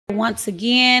Once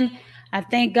again, I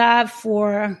thank God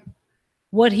for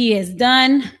what he has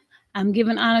done. I'm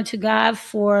giving honor to God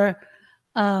for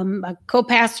my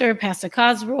co-pastor, Pastor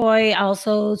Cosroy,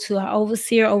 also to our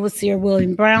overseer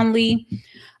William Brownlee.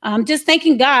 I'm just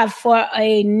thanking God for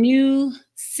a new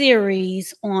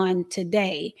series on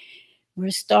today.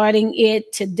 We're starting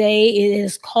it today. It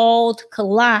is called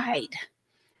Collide.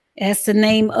 That's the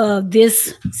name of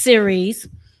this series.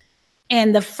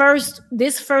 And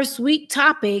this first week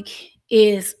topic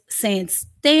is saying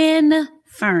stand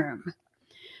firm.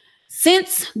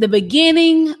 Since the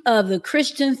beginning of the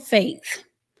Christian faith,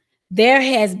 there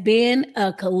has been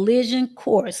a collision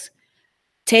course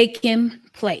taking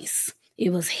place.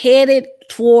 It was headed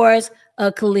towards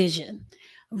a collision.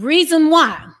 Reason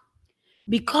why?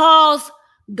 Because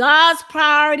God's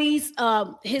priorities,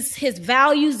 his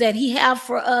values that he have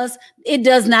for us, it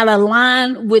does not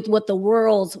align with what the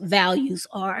world's values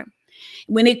are.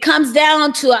 When it comes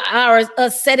down to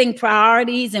us setting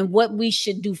priorities and what we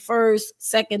should do first,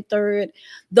 second, third,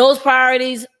 those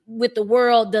priorities with the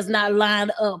world does not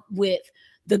line up with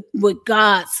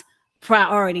God's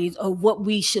priorities or what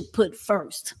we should put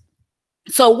first.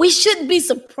 So we shouldn't be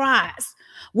surprised.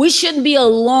 We shouldn't be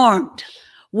alarmed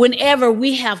whenever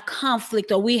we have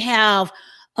conflict or we have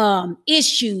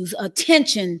issues,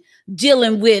 tension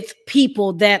dealing with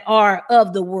people that are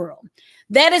of the world.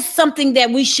 That is something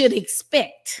that we should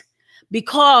expect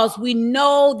because we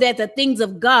know that the things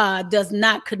of God does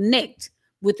not connect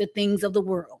with the things of the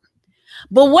world.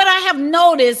 But what I have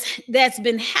noticed that's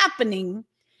been happening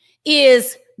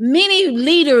is many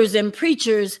leaders and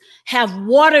preachers have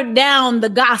watered down the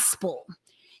gospel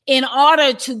in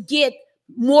order to get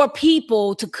more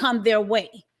people to come their way.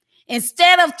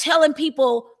 Instead of telling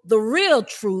people the real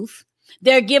truth,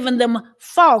 they're giving them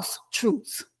false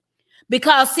truths.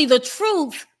 Because see, the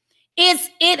truth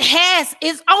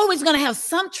it's always going to have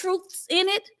some truths in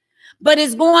it, but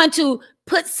it's going to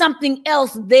put something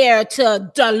else there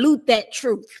to dilute that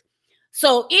truth.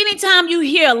 So anytime you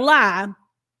hear a lie,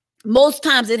 most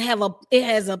times it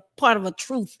has a part of a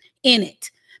truth in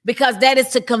it, because that is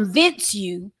to convince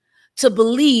you to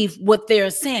believe what they're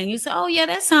saying. You say, oh yeah,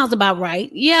 that sounds about right.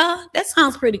 Yeah, that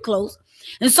sounds pretty close.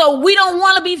 And so we don't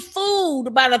want to be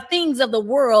fooled by the things of the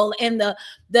world and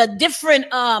the different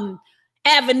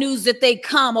avenues that they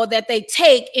come or that they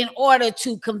take in order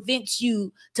to convince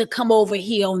you to come over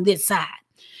here on this side.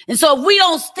 And so if we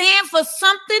don't stand for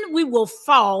something, we will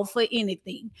fall for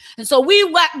anything. And so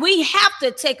we have to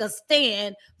take a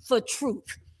stand for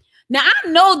truth. Now, I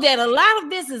know that a lot of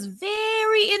this is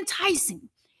very enticing.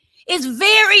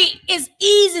 It's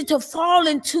easy to fall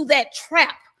into that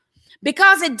trap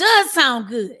because it does sound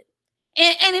good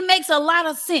and it makes a lot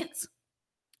of sense.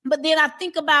 But then I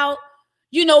think about,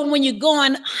 when you're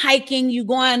going hiking, you're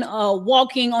going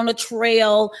walking on a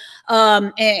trail,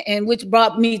 and which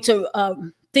brought me to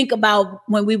think about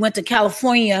when we went to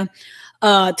California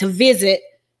to visit.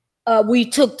 We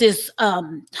took this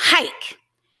hike.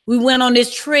 We went on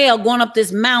this trail going up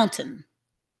this mountain.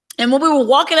 And when we were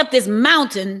walking up this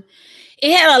mountain,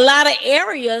 it had a lot of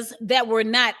areas that were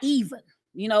not even.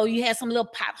 You had some little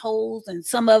potholes and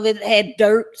some of it had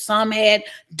dirt, some had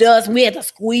dust. We had to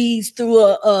squeeze through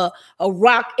a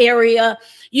rock area.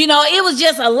 It was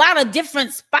just a lot of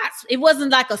different spots. It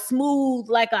wasn't like a smooth,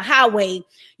 like a highway,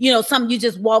 something you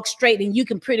just walk straight and you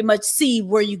can pretty much see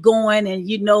where you're going and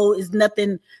is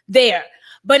nothing there.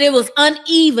 But it was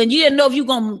uneven. You didn't know if you're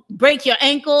going to break your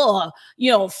ankle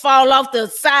or, fall off the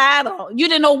side, or you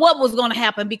didn't know what was going to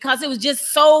happen because it was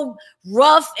just so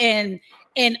rough and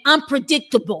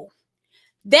unpredictable.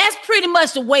 That's pretty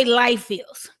much the way life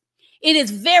is. It is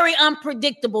very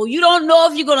unpredictable. You don't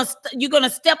know if you're gonna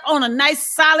step on a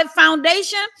nice solid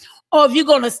foundation, or if you're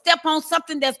going to step on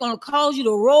something that's going to cause you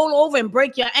to roll over and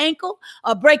break your ankle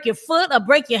or break your foot or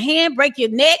break your hand, break your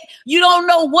neck. You don't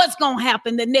know what's going to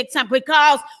happen the next time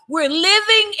because we're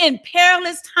living in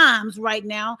perilous times right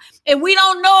now. And we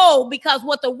don't know, because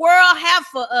what the world have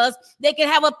for us, they can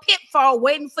have a pitfall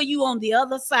waiting for you on the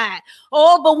other side.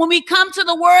 Oh, but when we come to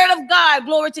the word of God,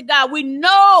 glory to God, we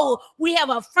know we have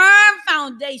a firm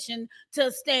foundation to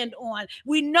stand on.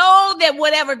 We know that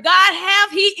whatever God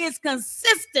have, he is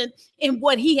consistent in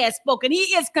what he has spoken. He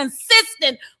is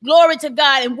consistent, glory to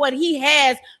God, in what he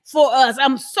has for us.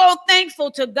 I'm so thankful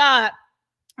to God.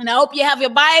 And I hope you have your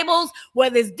Bibles,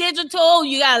 whether it's digital,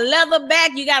 you got a leather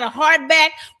back, you got a hardback,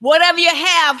 whatever you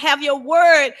have your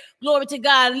word, glory to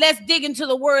God. Let's dig into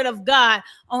the word of God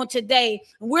on today.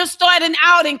 We're starting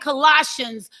out in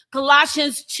Colossians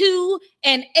 2:8,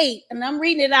 and I'm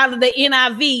reading it out of the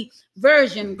NIV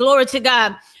version, glory to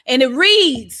God. And it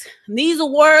reads, these are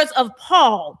words of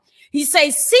Paul. He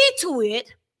says, see to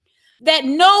it that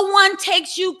no one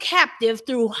takes you captive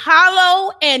through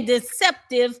hollow and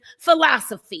deceptive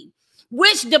philosophy,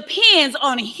 which depends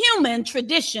on human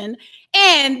tradition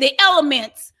and the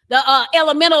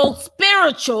elemental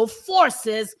spiritual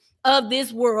forces of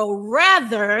this world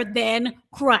rather than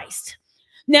Christ.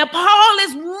 Now, Paul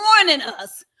is warning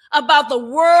us about the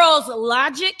world's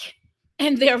logic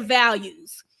and their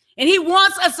values. And he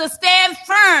wants us to stand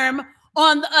firm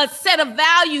on a set of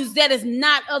values that is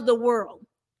not of the world.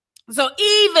 So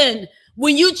even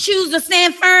when you choose to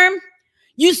stand firm,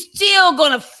 you're still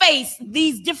going to face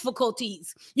these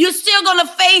difficulties. You're still going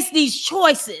to face these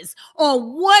choices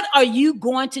on what are you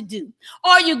going to do?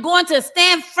 Are you going to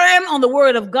stand firm on the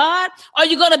word of God? Are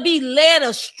you going to be led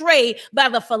astray by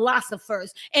the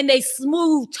philosophers and they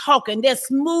smooth talking, their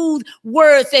smooth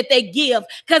words that they give?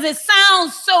 Because it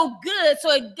sounds so good,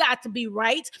 so it got to be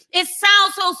right. It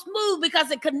sounds so smooth because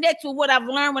it connects with what I've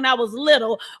learned when I was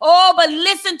little. Oh, but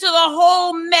listen to the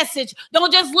whole message.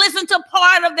 Don't just listen to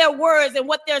part of their words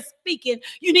and what they're speaking.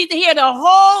 You need to hear the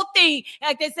whole thing.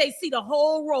 Like they say, see the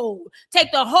whole road. Take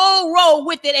the whole road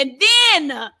with it and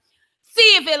then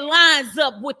see if it lines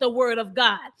up with the word of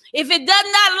God. If it does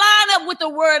not line up with the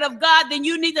word of God, then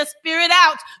you need to spear it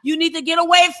out. You need to get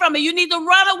away from it. You need to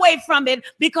run away from it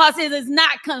because it is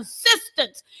not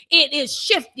consistent. It is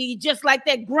shifty, just like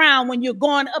that ground when you're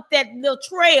going up that little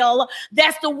trail.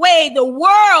 That's the way the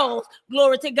world,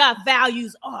 glory to God,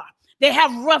 values are. They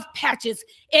have rough patches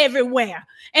everywhere.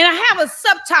 And I have a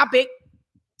subtopic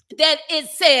that it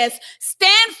says,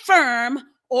 stand firm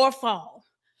or fall.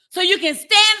 So you can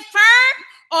stand firm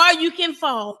or you can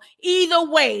fall.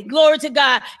 Either way, glory to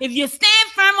God. If you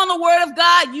stand firm on the word of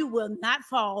God, you will not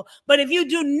fall. But if you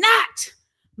do not,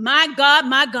 my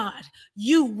God,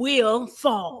 you will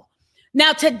fall.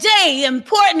 Now today,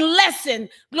 important lesson,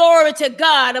 glory to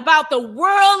God, about the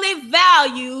worldly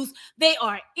values. They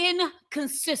are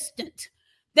inconsistent.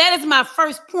 That is my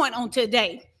first point on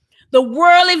today. The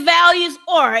worldly values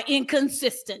are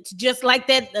inconsistent, just like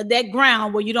that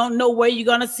ground where you don't know where you're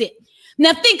going to sit.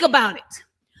 Now think about it.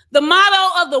 The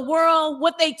motto of the world,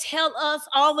 what they tell us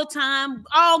all the time,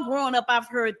 all growing up, I've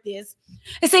heard this.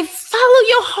 They say, follow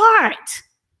your heart.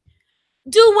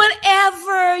 Do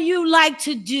whatever you like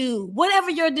to do,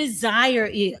 whatever your desire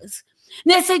is.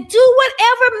 And they say, do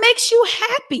whatever makes you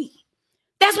happy.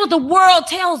 That's what the world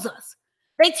tells us.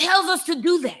 They tells us to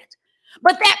do that.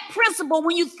 But that principle,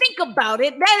 when you think about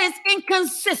it, that is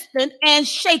inconsistent and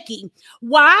shaky.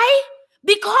 Why?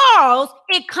 Because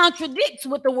it contradicts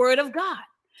with the word of God.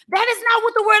 That is not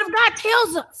what the word of God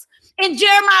tells us. In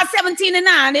Jeremiah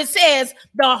 17:9, it says,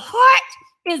 the heart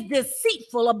is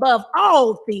deceitful above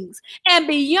all things and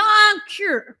beyond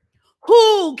cure.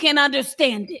 Who can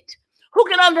understand it? Who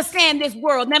can understand this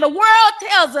world? Now, the world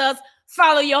tells us,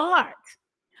 follow your heart.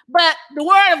 But the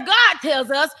word of God tells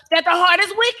us that the heart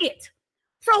is wicked.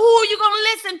 So who are you going to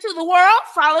listen to? The world?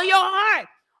 Follow your heart.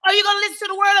 Are you going to listen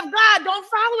to the word of God? Don't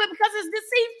follow it because it's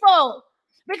deceitful.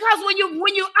 Because when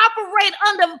you operate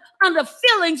under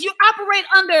feelings, you operate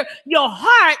under your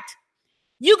heart,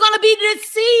 you're going to be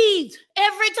deceived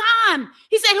every time.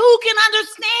 He said, who can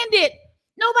understand it?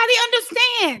 Nobody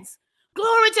understands.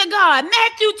 Glory to God.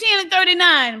 Matthew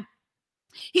 10:39.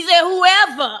 He said,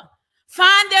 whoever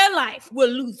find their life will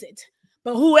lose it.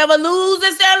 But whoever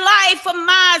loses their life for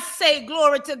my sake,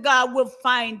 glory to God, will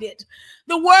find it.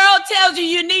 The world tells you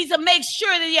you need to make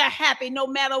sure that you're happy no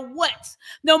matter what.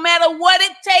 No matter what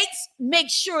it takes, make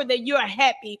sure that you're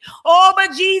happy. Oh,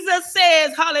 but Jesus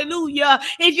says, hallelujah,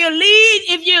 if you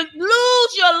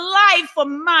lose your life for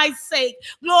my sake,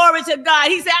 glory to God.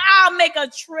 He said, I'll make a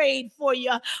trade for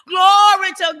you.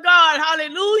 Glory to God.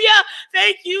 Hallelujah.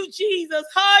 Thank you, Jesus.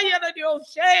 Glory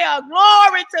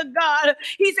to God.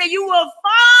 He said, you will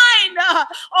find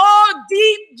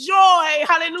deep joy.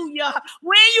 Hallelujah.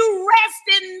 When you rest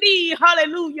in me,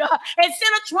 hallelujah,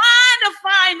 instead of trying to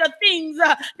find the things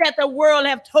that the world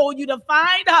have told you to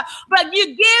find, but you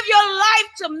give your life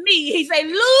to me. He said,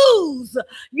 lose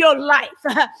your life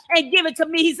and give it to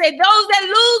me. He said, those that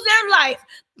lose their life,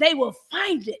 they will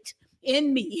find it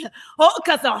in me. Oh,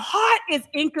 because the heart is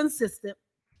inconsistent,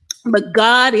 but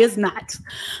God is not.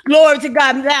 Glory to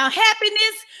God. Now,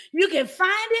 happiness, you can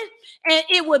find it and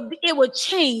it would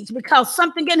change because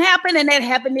something can happen and that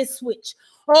happiness switch.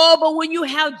 Oh, but when you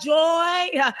have joy,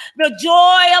 the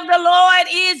joy of the Lord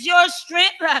is your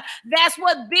strength. That's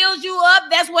what builds you up.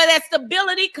 That's where that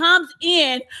stability comes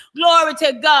in. Glory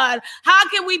to God. How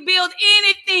can we build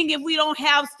anything if we don't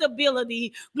have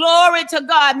stability? Glory to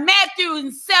God.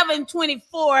 Matthew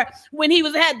 7:24, when he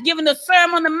had given the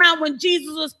Sermon on the Mount, when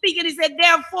Jesus was speaking, he said,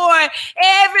 therefore,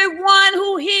 everyone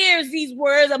who hears these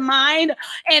words of mine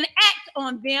and act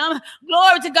on them,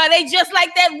 glory to God, they just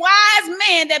like that wise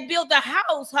man that built a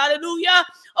house, hallelujah,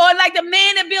 or like the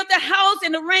man that built a house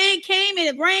and the rain came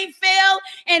and the rain fell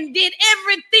and did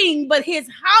everything, but his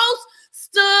house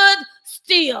stood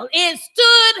still. It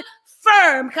stood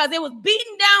firm because it was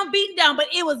beaten down, but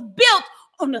it was built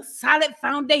on a solid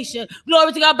foundation.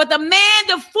 Glory to God. But the man,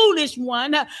 the foolish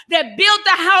one, that built the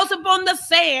house upon the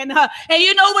sand, and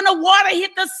you know, when the water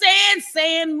hit the sand,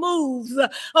 sand moves.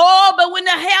 Oh, but when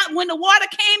the water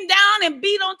came down and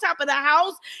beat on top of the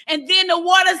house, and then the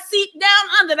water seeped down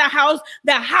under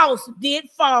the house did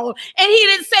fall. And he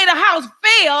didn't say the house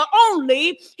fell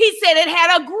only. He said it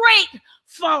had a great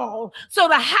fall. So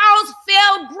the house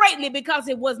fell greatly because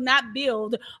it was not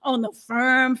built on the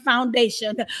firm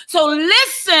foundation. So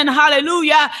listen,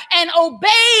 hallelujah, and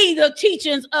obey the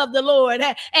teachings of the Lord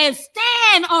and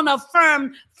stand on a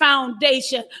firm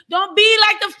foundation. Don't be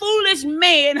like the foolish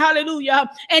man, hallelujah,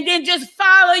 and then just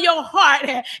follow your heart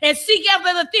and seek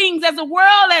after the things as the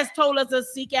world has told us to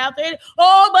seek after it.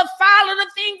 Oh, but follow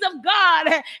the things of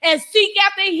God and seek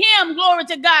after him, glory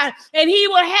to God, and he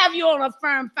will have you on a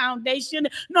firm foundation,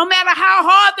 no matter how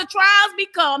hard the trials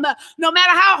become, no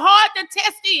matter how hard the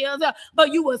test is,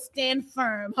 but you will stand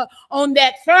firm on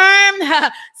that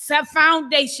firm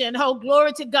foundation. Oh,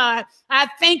 glory to God. I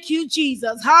thank you,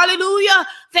 Jesus. Hallelujah.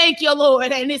 Thank you,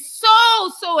 Lord. And it's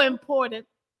so important.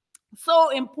 So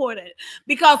important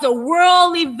because the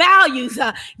worldly values,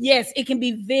 yes, it can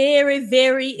be very,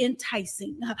 very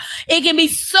enticing. It can be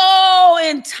so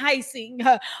enticing.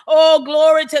 Oh,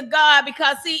 glory to God,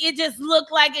 because see, it just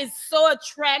looked like it's so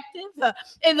attractive.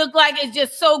 It looked like it's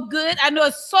just so good. I know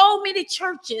so many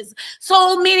churches,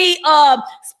 so many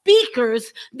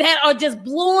speakers that are just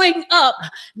blowing up,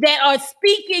 that are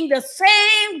speaking the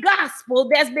same gospel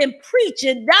that's been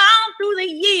preaching down through the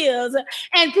years,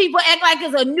 and people act like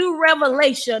it's a new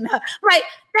revelation. Like,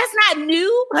 that's not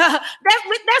new.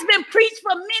 That's been preached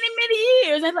for many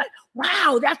years. And like,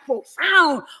 wow, that's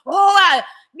profound. Oh,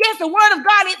 yes, the word of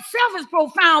God itself is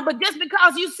profound, but just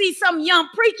because you see some young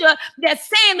preacher that's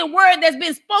saying the word that's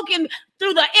been spoken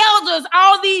through the elders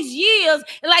all these years,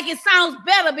 like it sounds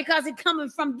better because it's coming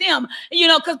from them, you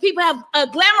know, because people have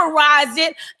glamorized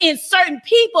it in certain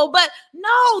people. But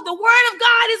no, the word of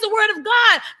God is the word of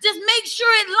God. Just make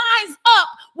sure it lines up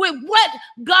with what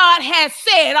God has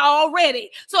said already.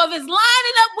 So if it's lining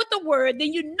up with the word,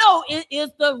 then you know it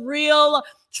is the real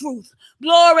truth.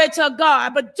 Glory to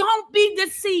God. But don't be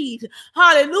deceived.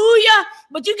 Hallelujah.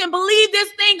 But you can believe this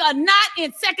thing or not.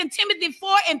 In 2 Timothy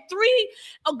 4:3,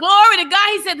 glory to God,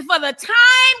 he said, for the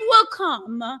time will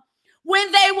come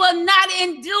when they will not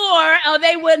endure, or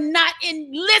they will not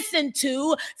listen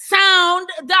to sound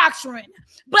doctrine,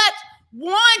 but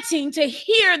wanting to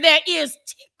hear their ears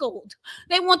tickled.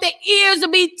 They want their ears to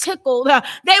be tickled.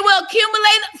 They will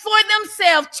accumulate for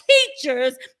themselves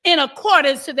teachers in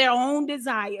accordance to their own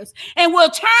desires, and will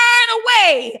turn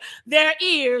away their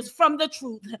ears from the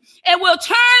truth, and will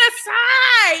turn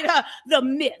aside the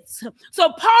myths.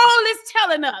 So Paul is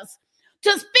telling us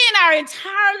to spend our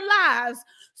entire lives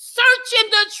searching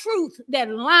the truth that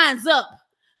lines up.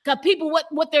 Because people,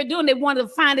 what they're doing, they want to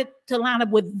find it to line up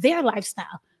with their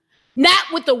lifestyle. Not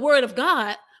with the word of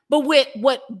God, but with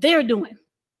what they're doing.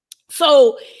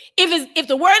 So if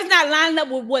the word is not lining up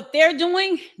with what they're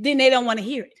doing, then they don't want to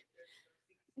hear it.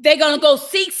 They're going to go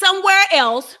seek somewhere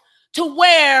else to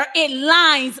where it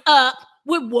lines up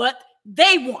with what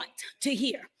they want to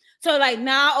hear. So like,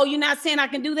 nah, oh, you're not saying I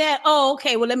can do that? Oh,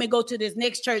 okay, well, let me go to this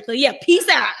next church. So yeah, peace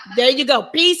out. There you go.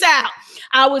 Peace out.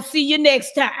 I will see you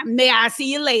next time. May I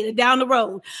see you later down the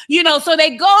road. You know, so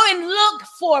they go and look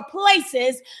for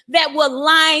places that will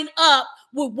line up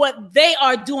with what they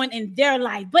are doing in their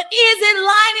life. But is it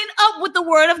lining up with the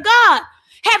word of God?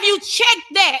 Have you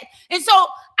checked that? And so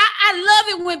I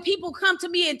love it when people come to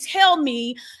me and tell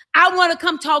me, I want to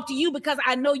come talk to you because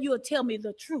I know you'll tell me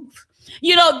the truth.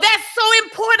 You know, that's so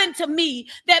important to me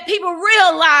that people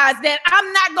realize that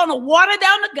I'm not going to water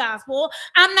down the gospel.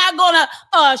 I'm not going to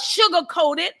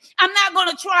sugarcoat it. I'm not going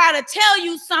to try to tell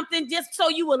you something just so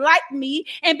you will like me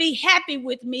and be happy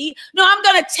with me. No, I'm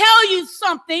going to tell you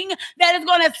something that is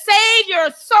going to save your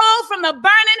soul from the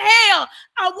burning hell.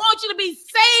 I want you to be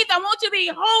saved. I want you to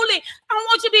be holy. I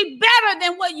want you to be better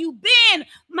than what you've been.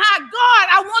 My God,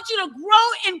 I want you to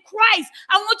grow in Christ.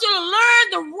 I want you to learn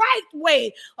the right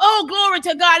way. Oh, glory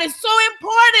to God. It's so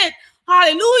important.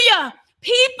 Hallelujah.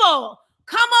 People,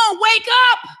 come on, wake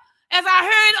up. As I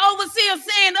heard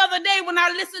overseer saying the other day when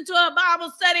I listened to a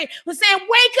Bible study, was saying,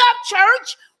 wake up,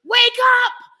 church. Wake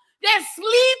up. They're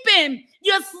sleeping.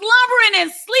 You're slumbering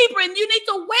and sleeping. You need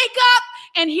to wake up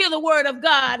and hear the word of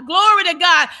God. Glory to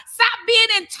God. Stop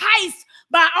being enticed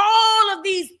by all of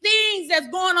these things that's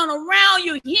going on around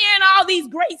you, hearing all these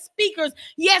great speakers.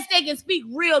 Yes, they can speak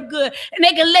real good, and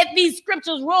they can let these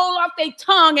scriptures roll off their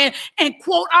tongue and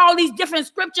quote all these different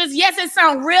scriptures. Yes, it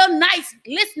sounds real nice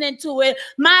listening to it,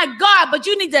 my God, but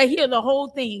you need to hear the whole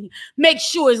thing. Make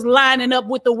sure it's lining up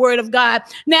with the word of God.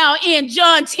 Now, in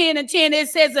John 10:10, it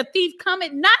says, a thief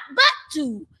cometh not but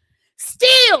to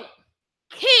steal,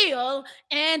 kill,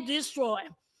 and destroy.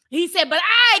 He said, but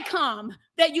I come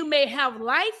that you may have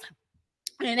life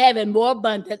and have it more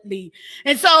abundantly.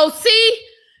 And so, see,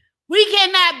 we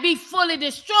cannot be fully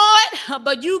destroyed,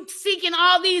 but you seeking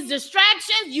all these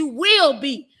distractions, you will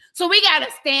be. So we got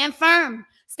to stand firm,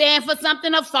 stand for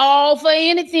something or fall for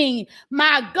anything.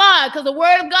 My God, because the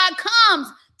word of God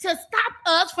comes to stop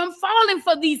us from falling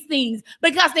for these things,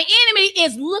 because the enemy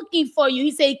is looking for you.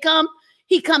 He said,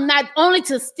 he come not only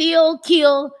to steal,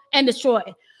 kill, and destroy.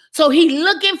 So he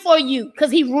looking for you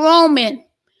because he roaming,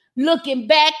 looking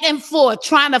back and forth,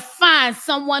 trying to find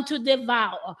someone to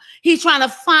devour. He's trying to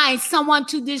find someone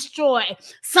to destroy,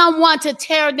 someone to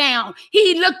tear down.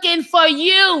 He looking for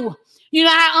you. You know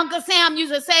how Uncle Sam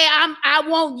used to say, I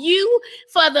want you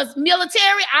for the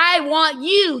military. I want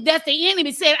you. That's the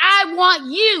enemy said, I want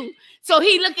you. So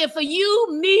he looking for you,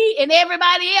 me, and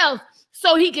everybody else,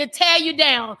 so he can tear you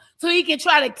down, so he can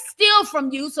try to steal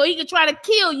from you, so he can try to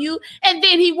kill you, and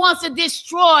then he wants to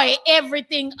destroy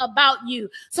everything about you.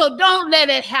 So don't let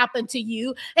it happen to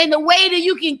you. And the way that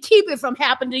you can keep it from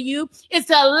happening to you is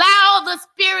to allow the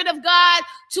Spirit of God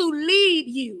to lead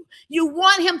you. You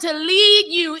want him to lead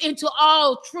you into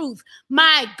all truth.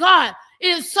 My God, it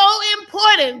is so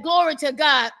important, glory to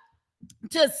God,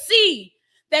 to see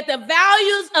that the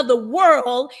values of the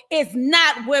world is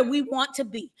not where we want to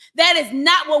be. That is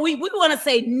not what we want to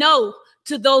say no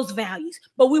to those values,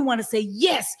 but we want to say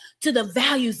yes to the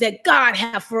values that God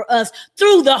has for us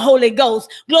through the Holy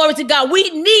Ghost. Glory to God. We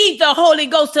need the Holy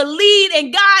Ghost to lead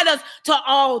and guide us to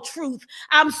all truth.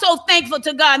 I'm so thankful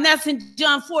to God. And that's in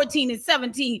John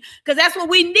 14:17, because that's what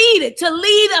we needed to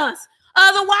lead us.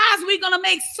 Otherwise, we're going to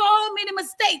make so many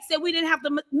mistakes that we didn't have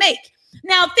to make.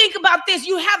 Now, think about this.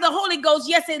 You have the Holy Ghost.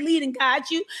 Yes, it lead and guide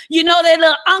you. You know that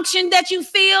little unction that you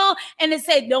feel, and it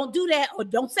say, don't do that or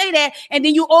don't say that. And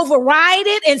then you override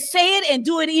it and say it and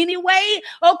do it anyway.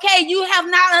 Okay, you have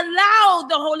not allowed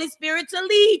the Holy Spirit to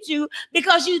lead you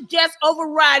because you just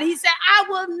override. He said, I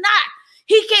will not.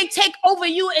 He can't take over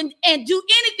you and do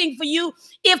anything for you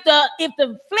if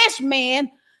the flesh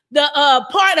man, the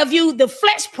part of you, the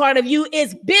flesh part of you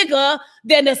is bigger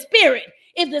than the spirit.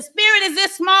 If the spirit is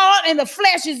this small and the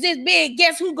flesh is this big,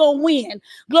 guess who's going to win?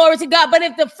 Glory to God. But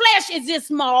if the flesh is this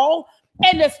small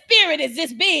and the spirit is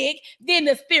this big, then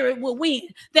the spirit will win.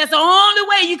 That's the only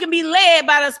way you can be led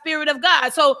by the Spirit of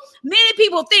God. So many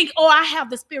people think, oh, I have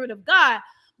the Spirit of God.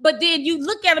 But then you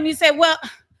look at them and you say, well,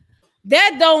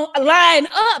 that don't line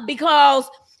up, because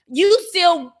you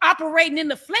still operating in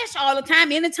the flesh all the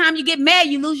time. Anytime you get mad,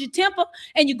 you lose your temper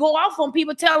and you go off on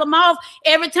people, tell them off.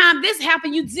 Every time this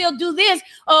happens, you still do this.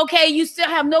 Okay, you still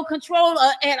have no control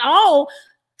at all.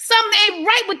 Something ain't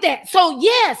right with that. So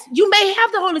yes, you may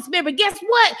have the Holy Spirit, but guess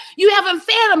what? You haven't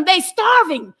fed them. They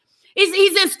starving.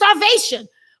 He's in starvation.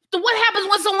 So what happens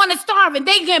when someone is starving?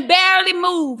 They can barely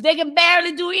move. They can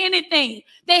barely do anything.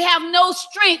 They have no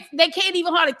strength. They can't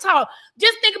even hardly talk.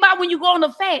 Just think about when you go on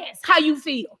a fast, how you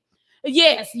feel.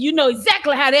 Yes, you know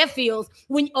exactly how that feels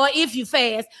if you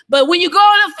fast. But when you go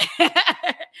on a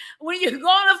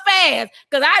fast,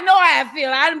 because I know how I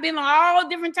feel. I've been on all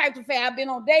different types of fast. I've been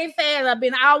on day fast. I've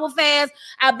been hour fast.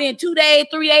 I've been 2 days,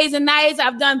 3 days and nights.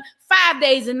 I've done 5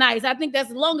 days and nights. I think that's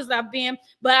the longest I've been,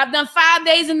 but I've done 5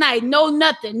 days and nights. No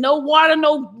nothing, no water,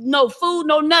 no food,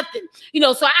 no nothing.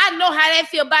 So I know how that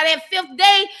feel. By that 5th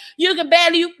day, you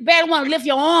barely want to lift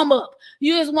your arm up.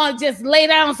 You just want to just lay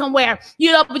down somewhere,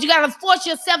 but you got to force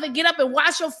yourself and get up and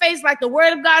wash your face like the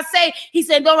word of God say. He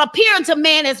said, don't appear unto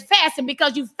man as fasting,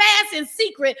 because you fast in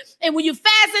secret. And when you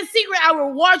fast in secret, I will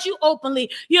reward you openly.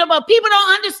 But people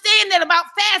don't understand that about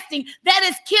fasting. That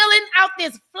is killing out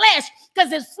this flesh,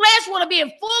 because this flesh want to be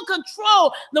in full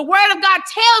control. The word of God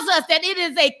tells us that it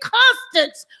is a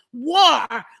constant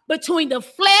war between the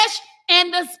flesh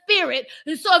and the spirit.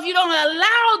 And so if you don't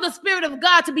allow the spirit of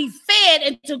God to be fed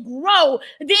and to grow,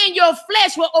 then your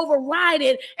flesh will override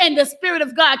it, and the spirit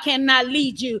of God cannot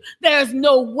lead you. There's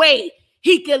no way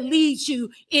he can lead you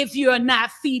if you're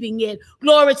not feeding it.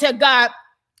 Glory to God.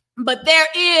 But there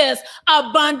is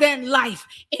abundant life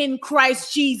in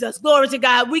Christ Jesus. Glory to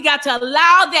God. We got to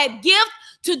allow that gift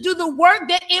to do the work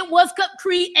that it was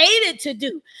created to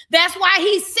do. That's why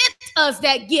he sent us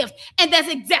that gift. And that's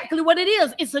exactly what it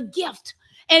is. It's a gift.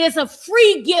 And it's a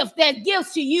free gift that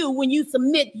gives to you when you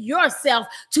submit yourself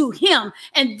to him.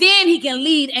 And then he can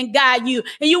lead and guide you.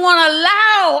 And you want to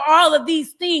allow all of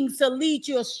these things to lead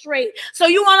you astray. So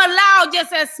you want to allow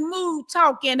just that smooth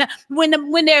talking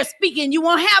when they're speaking. You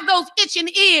won't have those itching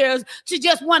ears to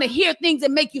just want to hear things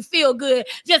that make you feel good.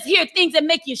 Just hear things that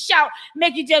make you shout,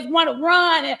 make you just want to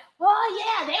run. And,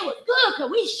 oh, yeah, they was good because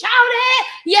we shouted.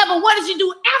 Yeah, but what did you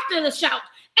do after the shout?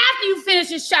 After you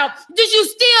finish your shout, did you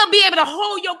still be able to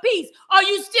hold your peace? Are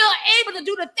you still able to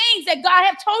do the things that God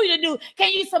have told you to do?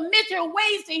 Can you submit your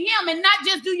ways to him and not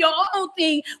just do your own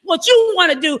thing, what you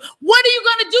want to do? What are you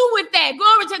going to do with that?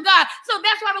 Glory to God. So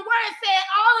that's why the word said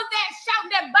all of that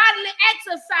shouting, that bodily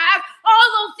exercise, all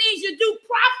those things you do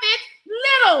profit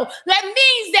little. That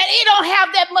means that it don't have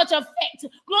that much effect.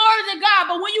 Glory to God.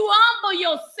 But when you humble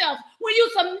yourself, when you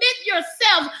submit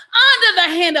yourself under the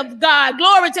hand of God,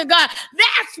 glory to God,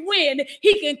 that's when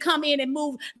he can come in and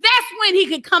move. That's when he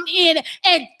can come in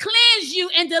and cleanse you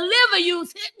and deliver you,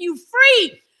 set you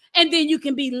free. And then you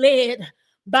can be led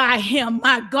by him.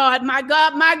 My God, my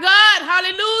God, my God.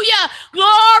 Hallelujah.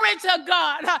 Glory to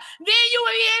God. Then you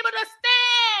will be able to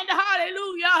stand.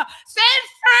 Hallelujah. Stand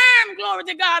firm, glory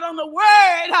to God, on the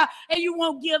word. And you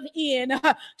won't give in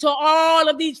to all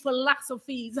of these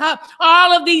philosophies,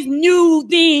 all of these new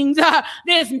things,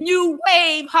 this new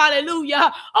wave.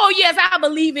 Hallelujah. Oh, yes, I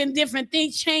believe in different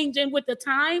things changing with the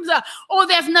times. Oh,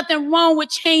 there's nothing wrong with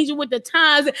changing with the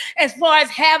times as far as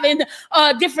having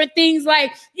different things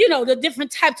like, the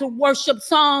different types of worship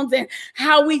songs and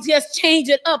how we just change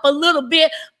it up a little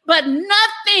bit. But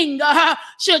nothing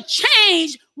should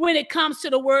change when it comes to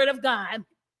the word of God.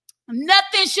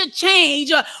 Nothing should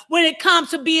change when it comes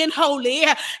to being holy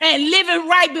and living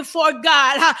right before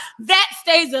God. That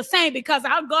stays the same, because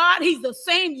our God, he's the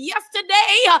same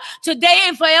yesterday, today,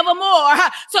 and forevermore.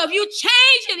 So if you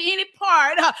change in any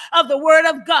part of the word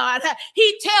of God,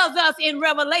 he tells us in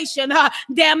Revelation,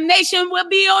 damnation will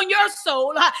be on your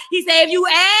soul. He said, if you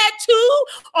add to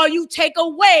or you take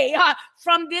away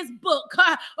from this book,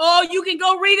 oh, you can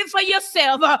go read it for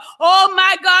yourself. Oh,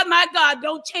 my God,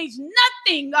 don't change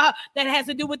nothing that has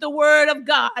to do with the word of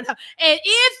God. And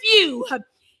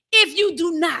if you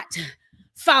do not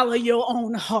follow your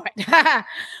own heart,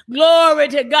 glory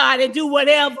to God, and do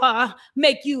whatever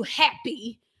make you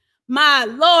happy, my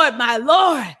Lord,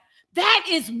 that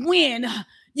is when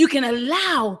you can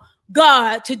allow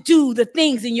God to do the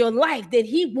things in your life that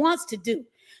he wants to do,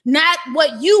 not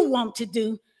what you want to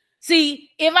do. See,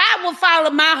 if I would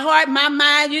follow my heart, my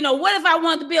mind, what if I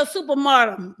wanted to be a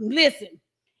supermodel? Listen,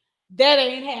 that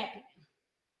ain't happening.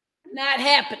 Not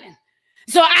happening.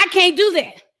 So I can't do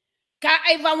that.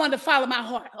 If I wanted to follow my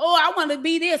heart, I want to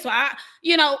be this, or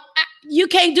you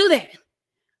can't do that.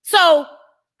 So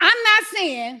I'm not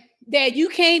saying that you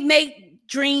can't make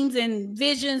dreams and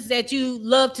visions that you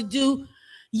love to do.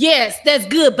 Yes, that's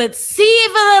good, but see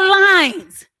if it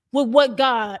aligns with what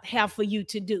God have for you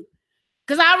to do.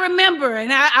 Because I remember,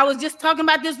 and I was just talking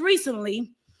about this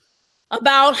recently,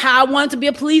 about how I wanted to be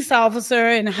a police officer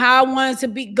and how I wanted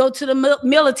to go to the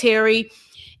military.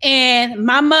 And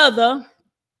my mother,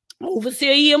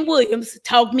 Overseer E.M. Williams,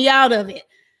 talked me out of it.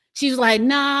 She was like,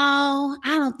 no,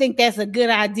 I don't think that's a good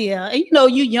idea. And you're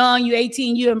young, you're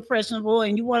 18, you're impressionable,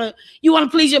 and you want to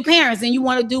please your parents, and you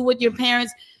want to do what your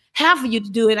parents have for you to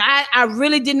do. And I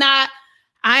really did not.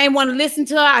 I didn't want to listen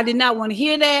to her. I did not want to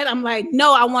hear that. I'm like,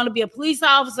 no, I want to be a police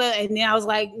officer. And then I was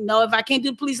like, no, if I can't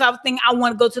do the police officer thing, I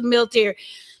want to go to the military.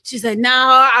 She said, no,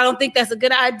 I don't think that's a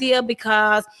good idea,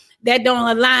 because that don't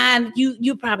align.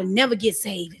 You probably never get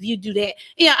saved if you do that.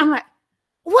 I'm like,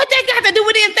 What they got to do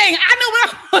with anything? I know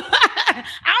what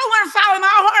I don't want to follow my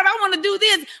heart. I want to do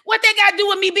this. What they got to do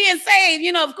with me being saved?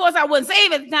 You know, of course I wasn't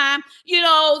saved at the time, you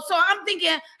know, so I'm thinking,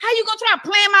 how you going to try to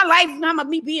plan my life now I'm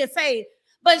me being saved?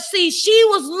 But see, she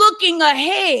was looking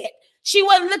ahead. She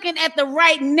wasn't looking at the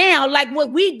right now like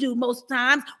what we do most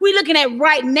times. We're looking at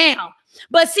right now.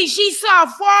 But see, she saw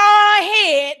far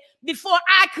ahead before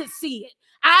I could see it.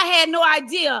 I had no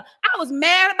idea. I was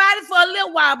mad about it for a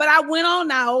little while, but I went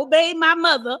on. I obeyed my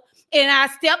mother and I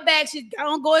stepped back. She's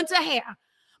going to go into hair.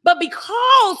 But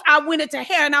because I went into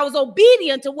hair and I was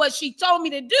obedient to what she told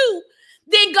me to do,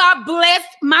 then God blessed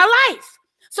my life.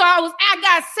 So I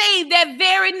got saved that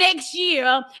very next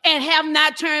year and have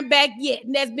not turned back yet.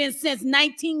 And that's been since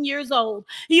 19 years old.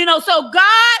 You know, so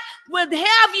God would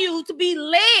have you to be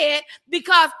led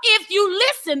because if you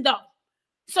listen though,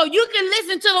 so you can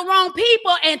listen to the wrong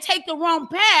people and take the wrong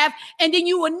path, and then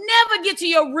you will never get to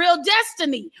your real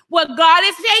destiny, where God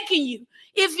is taking you,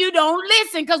 if you don't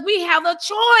listen, because we have a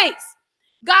choice.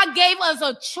 God gave us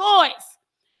a choice,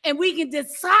 and we can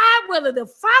decide whether to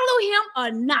follow him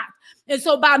or not. And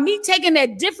so by me taking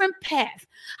that different path,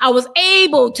 I was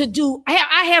able to do,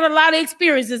 I had a lot of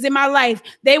experiences in my life.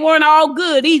 They weren't all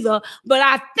good either, but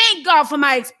I thank God for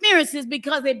my experiences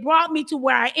because it brought me to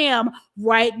where I am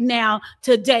right now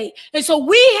today. And so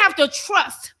we have to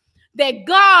trust that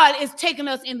God is taking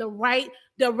us in the right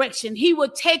direction. He will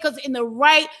take us in the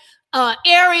right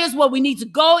areas where we need to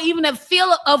go, even the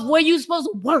field of where you're supposed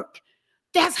to work.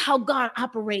 That's how God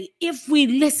operates if we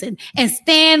listen and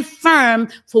stand firm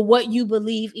for what you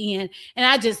believe in. And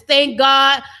I just thank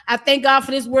God. I thank God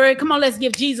for this word. Come on, let's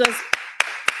give Jesus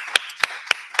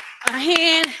a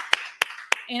hand.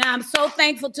 And I'm so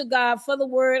thankful to God for the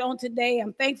word on today.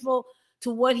 I'm thankful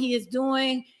to what he is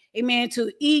doing. Amen.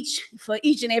 For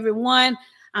each and every one.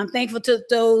 I'm thankful to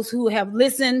those who have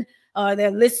listened,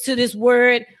 that listen to this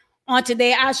word on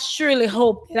today. I surely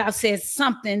hope that I've said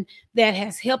something that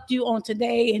has helped you on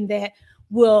today and that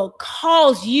will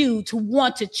cause you to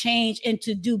want to change and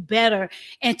to do better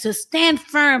and to stand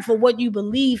firm for what you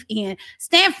believe in.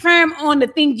 Stand firm on the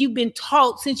things you've been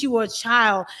taught since you were a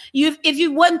child. If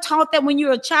you wasn't taught that when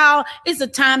you're a child, it's a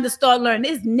time to start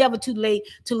learning. It's never too late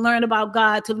to learn about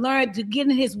God, to learn, to get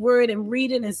in his word and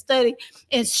read it and study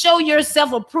and show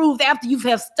yourself approved after you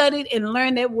have studied and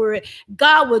learned that word.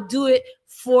 God will do it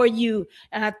for you.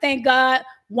 And I thank God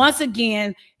once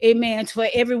again, amen, for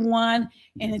everyone.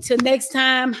 And until next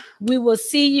time, we will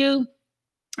see you.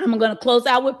 I'm going to close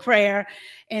out with prayer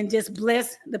and just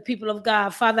bless the people of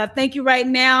God. Father, I thank you right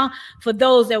now for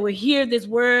those that will hear this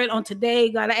word on today.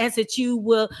 God, I ask that you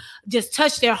will just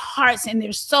touch their hearts and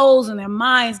their souls and their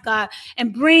minds, God,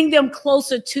 and bring them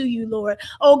closer to you, Lord.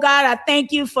 Oh, God, I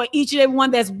thank you for each and every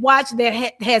one that's watched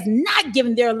that has not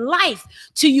given their life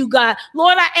to you, God.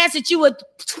 Lord, I ask that you would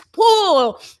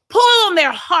pull on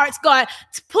their hearts, God,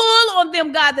 pull on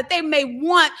them, God, that they may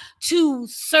want to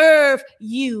serve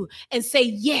you and say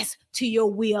yes to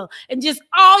your will. And just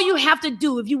all you have to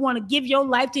do, if you want to give your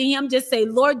life to him, just say,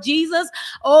 Lord Jesus,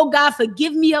 oh God,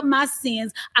 forgive me of my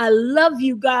sins. I love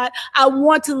you, God. I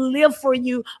want to live for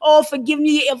you. Oh, forgive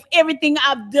me of everything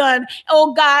I've done.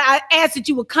 Oh God, I ask that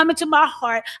you would come into my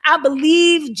heart. I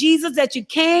believe, Jesus, that you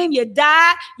came, you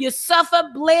died, you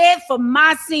suffered, bled for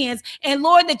my sins. And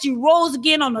Lord, that you rose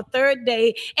again on the third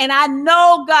day. And I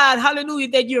know, God,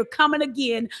 hallelujah, that you're coming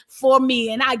again for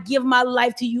me. And I give my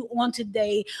life to you on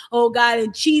today. Oh God,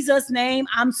 in Jesus' name,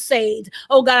 I'm saved.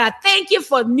 Oh God, I thank you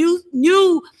for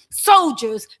new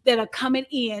soldiers that are coming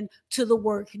in to the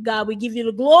work. God, we give you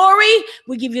the glory.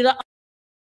 We give you the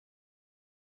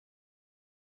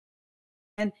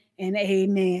and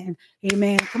amen.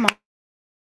 Amen. Come on.